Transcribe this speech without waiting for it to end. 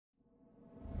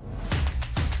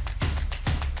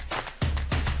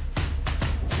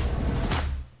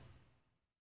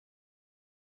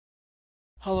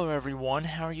Hello everyone,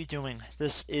 how are you doing?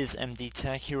 This is MD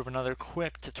Tech here with another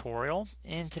quick tutorial.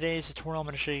 In today's tutorial I'm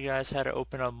going to show you guys how to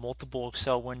open up multiple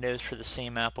Excel windows for the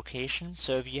same application.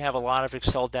 So if you have a lot of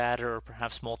Excel data or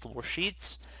perhaps multiple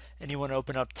sheets and you want to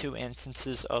open up two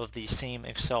instances of the same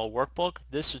Excel workbook,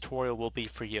 this tutorial will be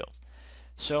for you.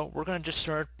 So we're going to just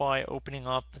start by opening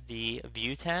up the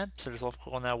View tab. So just left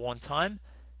click on that one time,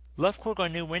 left click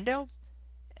on New Window,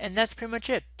 and that's pretty much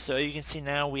it. So you can see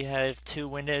now we have two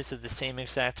windows of the same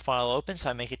exact file open.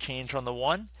 So I make a change on the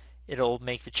one, it'll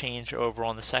make the change over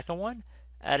on the second one.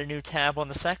 Add a new tab on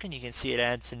the second, you can see it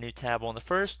adds a new tab on the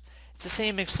first. It's the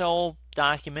same Excel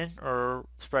document, or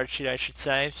spreadsheet I should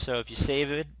say, so if you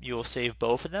save it, you will save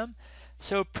both of them.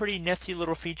 So pretty nifty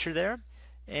little feature there.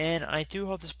 And I do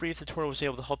hope this brief tutorial was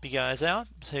able to help you guys out,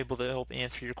 was able to help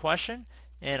answer your question,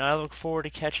 and I look forward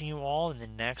to catching you all in the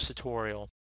next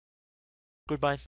tutorial. Goodbye.